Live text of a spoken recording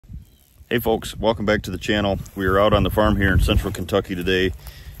Hey folks, welcome back to the channel. We are out on the farm here in central Kentucky today,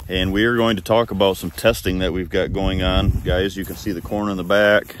 and we are going to talk about some testing that we've got going on. Guys, you can see the corn in the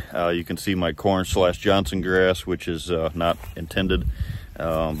back. You can see my corn / Johnson grass, which is not intended,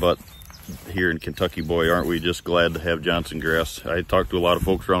 but here in Kentucky, boy, aren't we just glad to have Johnson grass. I talk to a lot of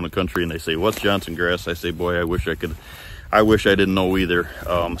folks around the country and they say, what's Johnson grass? I say, boy, I wish I didn't know either.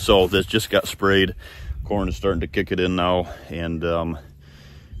 So this just got sprayed. Corn is starting to kick it in now, and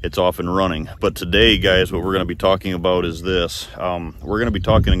it's off and running. But today, guys, what we're going to be talking about is this. We're going to be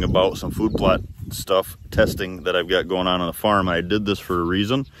talking about some food plot stuff, testing that I've got going on the farm. I did this for a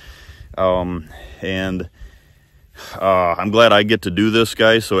reason, and I'm glad I get to do this,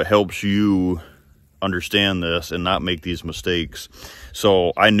 guys, so it helps you understand this and not make these mistakes.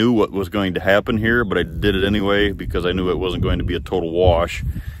 So I knew what was going to happen here, but I did it anyway because I knew it wasn't going to be a total wash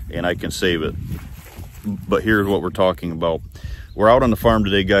and I can save it. But here's what we're talking about. We're out on the farm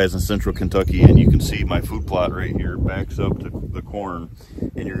today, guys, in central Kentucky, and you can see my food plot right here backs up to the corn.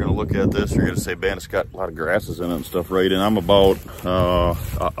 And you're going to look at this, you're going to say, man, it's got a lot of grasses in it and stuff, right? And I'm about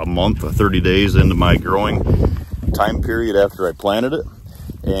a month or 30 days into my growing time period after I planted it.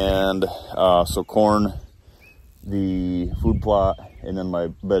 And so corn, the food plot, and then my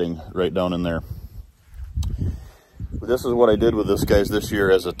bedding right down in there. This is what I did with this, guys, this year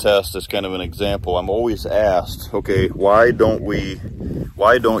as a test, as kind of an example. I'm always asked, okay, why don't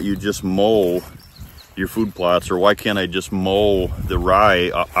you just mow your food plots, or why can't I just mow the rye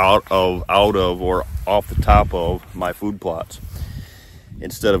out of or off the top of my food plots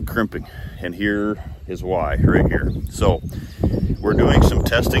instead of crimping? And here is why, right here. So we're doing some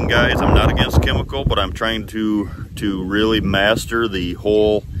testing, guys. I'm not against chemical, but I'm trying to really master the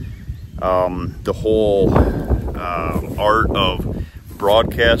whole art of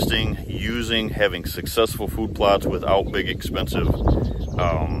broadcasting, having successful food plots without big expensive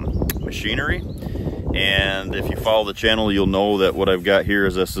machinery. And if you follow the channel, you'll know that what I've got here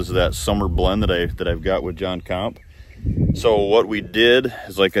is that summer blend that I've got with John Comp. So what we did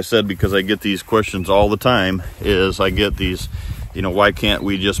is, like I said, because I get these questions all the time, is I get these, why can't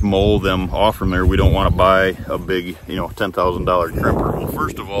we just mow them off from there? We don't want to buy a big, $10,000 crimper. Well,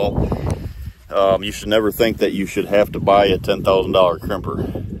 first of all, you should never think that you should have to buy a $10,000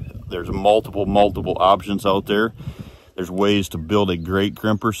 crimper. There's multiple options out there. There's ways to build a great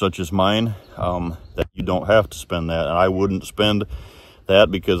crimper such as mine, that you don't have to spend that. And I wouldn't spend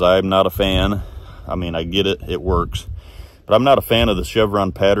that because I'm not a fan. I mean, I get it, it works. But I'm not a fan of the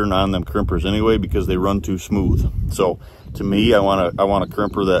chevron pattern on them crimpers anyway because they run too smooth. So to me, I want a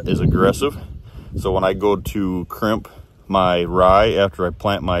crimper that is aggressive. So when I go to crimp my rye after I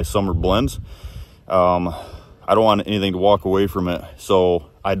plant my summer blends, I don't want anything to walk away from it, so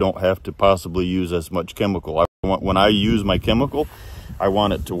I don't have to possibly use as much chemical. When I use my chemical, I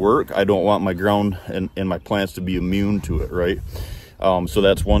want it to work. I don't want my ground and my plants to be immune to it, right? So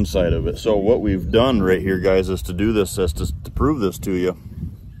that's one side of it. So what we've done right here, guys, is to do this, is to prove this to you,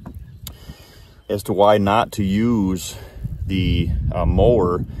 as to why not to use the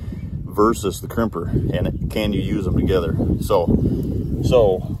mower versus the crimper, and can you use them together. So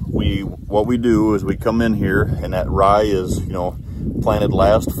what we do is we come in here, and that rye is planted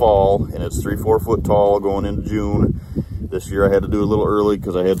last fall, and it's 3-4 foot tall going into June. This year I had to do a little early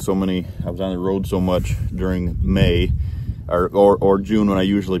because I was on the road so much during May or June when I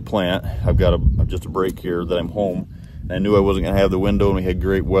usually plant. I've got just a break here that I'm home, and I knew I wasn't going to have the window, and we had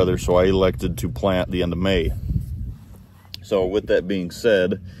great weather, so I elected to plant the end of May. So with that being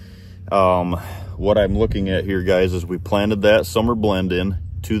said, what I'm looking at here, guys, is we planted that summer blend in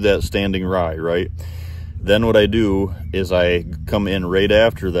to that standing rye, right? Then what I do is I come in right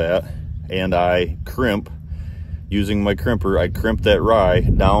after that and I crimp, using my crimper. I crimp that rye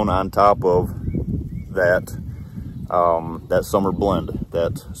down on top of that that summer blend.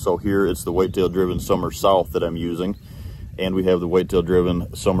 So here it's the whitetail driven summer south that I'm using, and we have the whitetail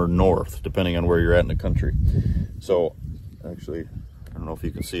driven summer north, depending on where you're at in the country. So actually, I don't know if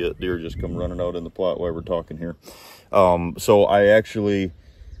you can see it. Deer just come running out in the plot while we're talking here. So I actually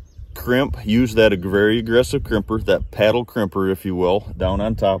use that very aggressive crimper, that paddle crimper, if you will, down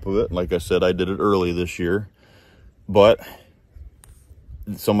on top of it. Like I said, I did it early this year, but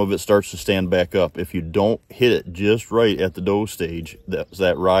some of it starts to stand back up. If you don't hit it just right at the dough stage,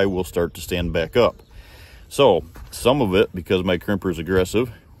 that rye will start to stand back up. So some of it, because my crimper is aggressive,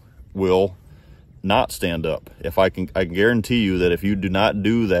 will not stand up. I can guarantee you that if you do not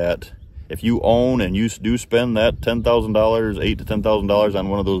do that, if you own and you do spend that $10,000, $8,000 to $10,000 on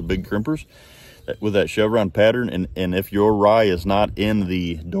one of those big crimpers with that chevron pattern, and if your rye is not in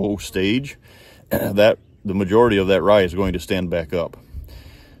the dough stage, the majority of that rye is going to stand back up.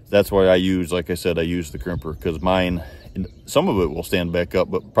 that's why I use, like I said, I use the crimper, because mine, some of it will stand back up,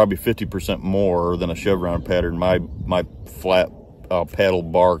 but probably 50% more than a chevron pattern. My flat paddle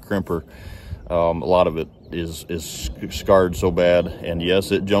bar crimper, a lot of it is scarred so bad. And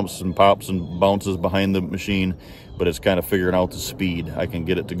yes, it jumps and pops and bounces behind the machine, but it's kind of figuring out the speed. I can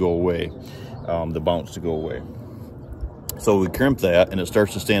get it to go away, the bounce to go away. So we crimp that and it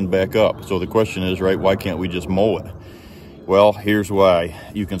starts to stand back up. So the question is, right, why can't we just mow it? Well, here's why.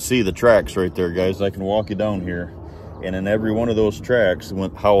 You can see the tracks right there, guys. I can walk you down here, and in every one of those tracks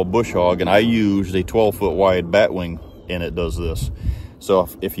went how a bush hog, and I used a 12-foot wide batwing, and it does this. So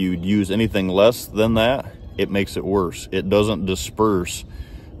if you use anything less than that, it makes it worse. It doesn't disperse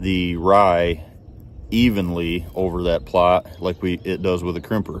the rye evenly over that plot like it does with a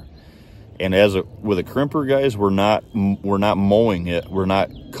crimper. And with a crimper, guys, we're not mowing it, we're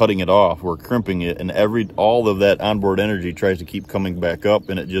not cutting it off, we're crimping it, and all of that onboard energy tries to keep coming back up,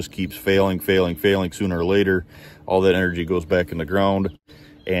 and it just keeps failing. Sooner or later, all that energy goes back in the ground,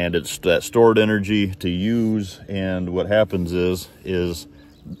 and it's that stored energy to use. And what happens is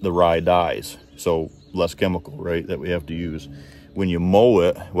the rye dies. So less chemical, right, that we have to use. When you mow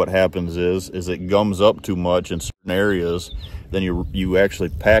it, what happens is it gums up too much in certain areas. Then you actually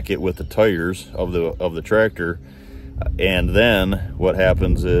pack it with the tires of the tractor, and then what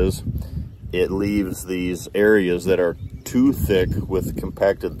happens is it leaves these areas that are too thick with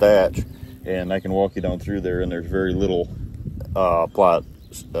compacted thatch. And I can walk you down through there, and there's very little plot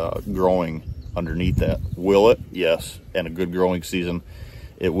growing underneath that. Will it? Yes. And a good growing season,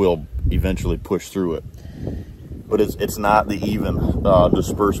 it will eventually push through it. But it's not the even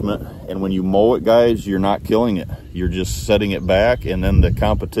disbursement. And when you mow it, guys, you're not killing it. You're just setting it back, and then the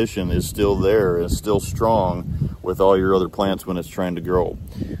competition is still there. It's still strong with all your other plants when it's trying to grow.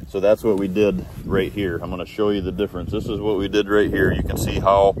 So that's what we did right here. I'm going to show you the difference. This is what we did right here. You can see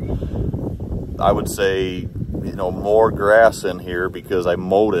how, I would say, more grass in here because I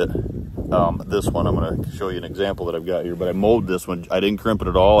mowed it. This one, I'm going to show you an example that I've got here, but I mowed this one. I didn't crimp it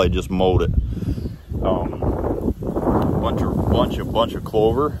at all. I just mowed it. Bunch of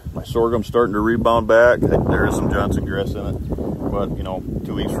clover. My sorghum's starting to rebound back. There is some Johnson grass in it, but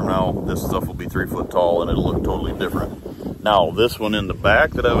 2 weeks from now, this stuff will be 3 foot tall and it'll look totally different. Now, this one in the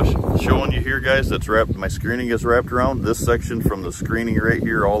back that I was showing you here, guys, that's wrapped, my screening is wrapped around. This section from the screening right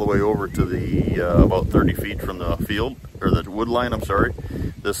here all the way over to the about 30 feet from the field, or the wood line, I'm sorry.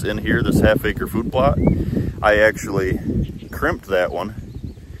 This in here, this half-acre food plot, I actually crimped that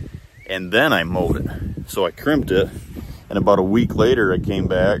one and then I mowed it. So I crimped it, and about a week later I came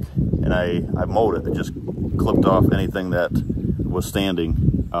back and I mowed it. I just clipped off anything that was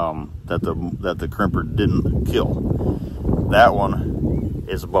standing that the crimper didn't kill. That one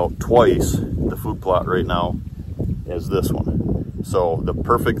is about twice the food plot right now as this one. So the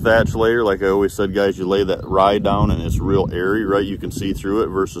perfect thatch layer, like I always said, guys, you lay that rye down and it's real airy, right? You can see through it,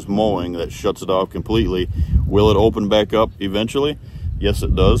 versus mowing that shuts it off completely. Will it open back up eventually? Yes,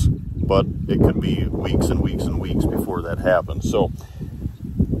 it does, but it could be weeks and weeks and weeks before that happens. So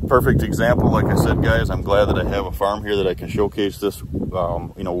perfect example. Like I said, guys, I'm glad that I have a farm here that I can showcase this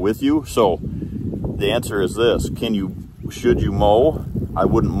with you. So the answer is this: should you mow? I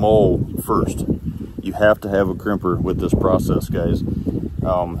wouldn't mow first. You have to have a crimper with this process, guys.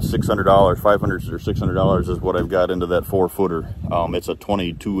 $600, $500 or $600 is what I've got into that 4-footer. It's a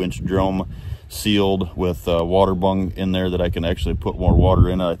 22-inch drum, sealed with water bung in there that I can actually put more water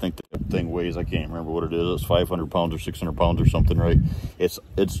in it. I think the thing weighs, I can't remember what it is. It's 500 pounds or 600 pounds or something, right? It's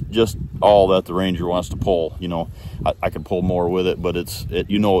just all that the Ranger wants to pull. I could pull more with it, but it's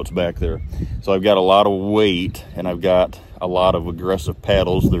back there. So I've got a lot of weight, and I've got a lot of aggressive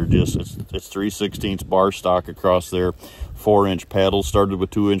paddles. They're just, it's 3/16 bar stock across there, 4-inch paddles. Started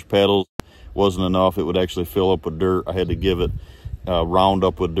with 2-inch paddles, wasn't enough. It would actually fill up with dirt. I had to give it round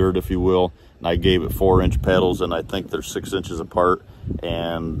up with dirt, if you will. And I gave it 4-inch paddles, and I think they're 6 inches apart.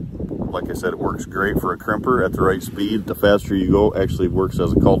 And like I said, it works great for a crimper at the right speed. The faster you go, actually works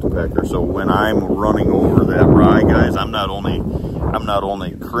as a cultipacker. So when I'm running over that rye, guys, I'm not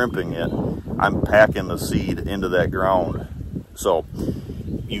only crimping it, I'm packing the seed into that ground. So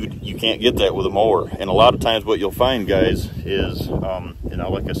you can't get that with a mower. And a lot of times what you'll find, guys, is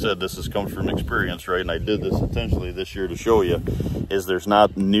like I said, this comes from experience, right? And I did this intentionally this year to show you, is there's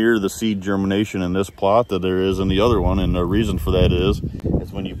not near the seed germination in this plot that there is in the other one. And the reason for that is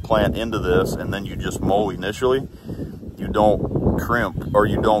when you plant into this and then you just mow initially, you don't crimp, or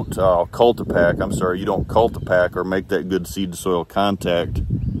you don't cultipack, you don't cultipack or make that good seed to soil contact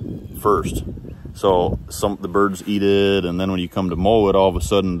first. So the birds eat it, and then when you come to mow it, all of a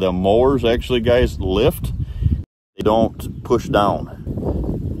sudden the mowers actually, guys, lift. They don't push down.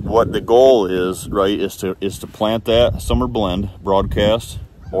 what the goal is, right, is to plant that summer blend, broadcast,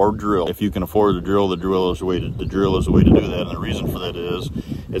 or drill. If you can afford to drill, the drill is the way to do that. And the reason for that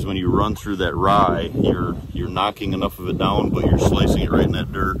is when you run through that rye, you're knocking enough of it down, but you're slicing it right in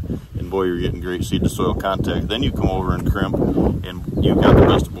that dirt, and boy, you're getting great seed to soil contact. Then you come over and crimp, and you've got the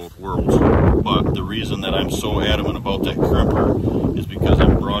best of both worlds. But the reason that I'm so adamant about that crimper is because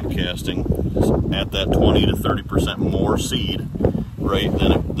I'm broadcasting at that 20 to 30% more seed, right,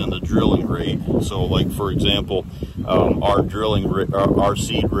 than the drilling rate. So, like for example, our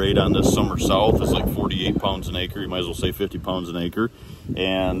seed rate on this summer south is like 48 pounds an acre. You might as well say 50 pounds an acre.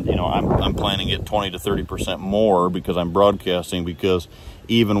 And you know, I'm planting it 20 to 30% more because I'm broadcasting, because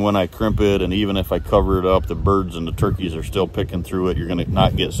even when I crimp it and even if I cover it up, the birds and the turkeys are still picking through it. You're going to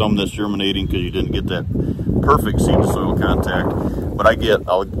not get some that's germinating because you didn't get that perfect seed to soil contact, but I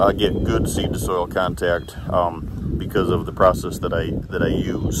get good seed to soil contact because of the process that I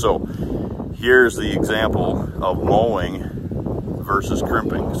use. So here's the example of mowing versus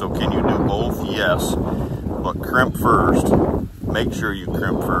crimping. So can you do both? Yes, but crimp first. Make sure you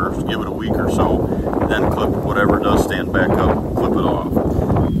crimp first. Give it a week or so, then clip whatever does stand back up, clip it off.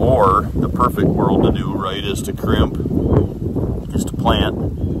 Or the perfect world to do, right, is to crimp, is to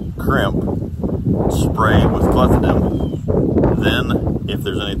plant, crimp, spray with clethodim. Then, if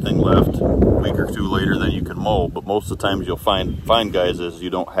there's anything left, a week or two later, then you can mow. But most of the times you'll find guys is you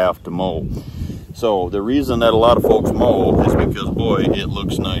don't have to mow. So the reason that a lot of folks mow is because, boy, it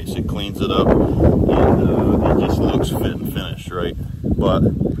looks nice. It cleans it up, and it just looks fit and finished, right? But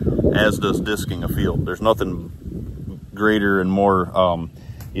as does disking a field. There's nothing greater and more,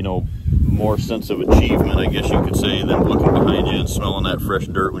 you know, more sense of achievement, I guess you could say, than looking behind you and smelling that fresh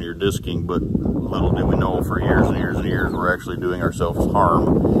dirt when you're disking. But little do we know, for years and years and years, we're actually doing ourselves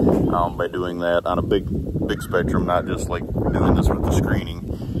harm by doing that on a big spectrum, not just like doing this with the screening,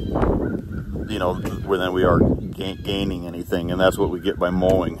 you know, where then we are gaining anything, and that's what we get by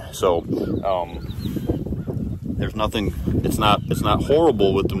mowing. So there's nothing, it's not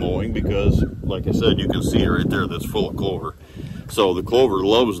horrible with the mowing, because like I said, you can see it right there, that's full of clover. So the clover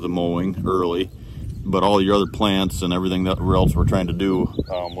loves the mowing early, but all your other plants and everything that else we're trying to do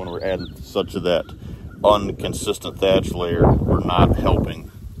when we're adding such of that inconsistent thatch layer, we're not helping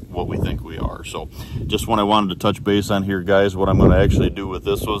what we think we are. So just what I wanted to touch base on here, guys. What I'm going to actually do with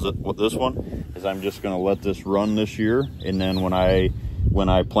this one is I'm just going to let this run this year, and then when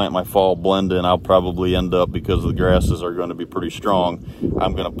I plant my fall blend in, I'll probably end up, because the grasses are going to be pretty strong,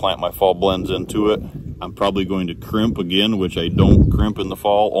 I'm going to plant my fall blends into it. I'm probably going to crimp again, which I don't crimp in the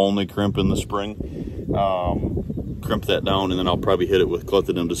fall, only crimp in the spring. Crimp that down, and then I'll probably hit it with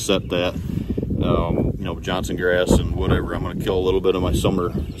clethodim to set that. You know, Johnson grass and whatever. I'm going to kill a little bit of my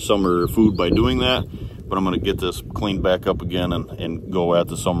summer food by doing that, but I'm going to get this cleaned back up again and go at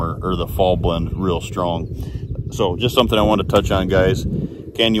the summer or the fall blend real strong. So just something I want to touch on, guys.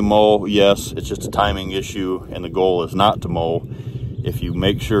 Can you mow? Yes, it's just a timing issue, and the goal is not to mow if you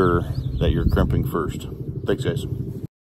make sure that you're crimping first. Thanks, guys.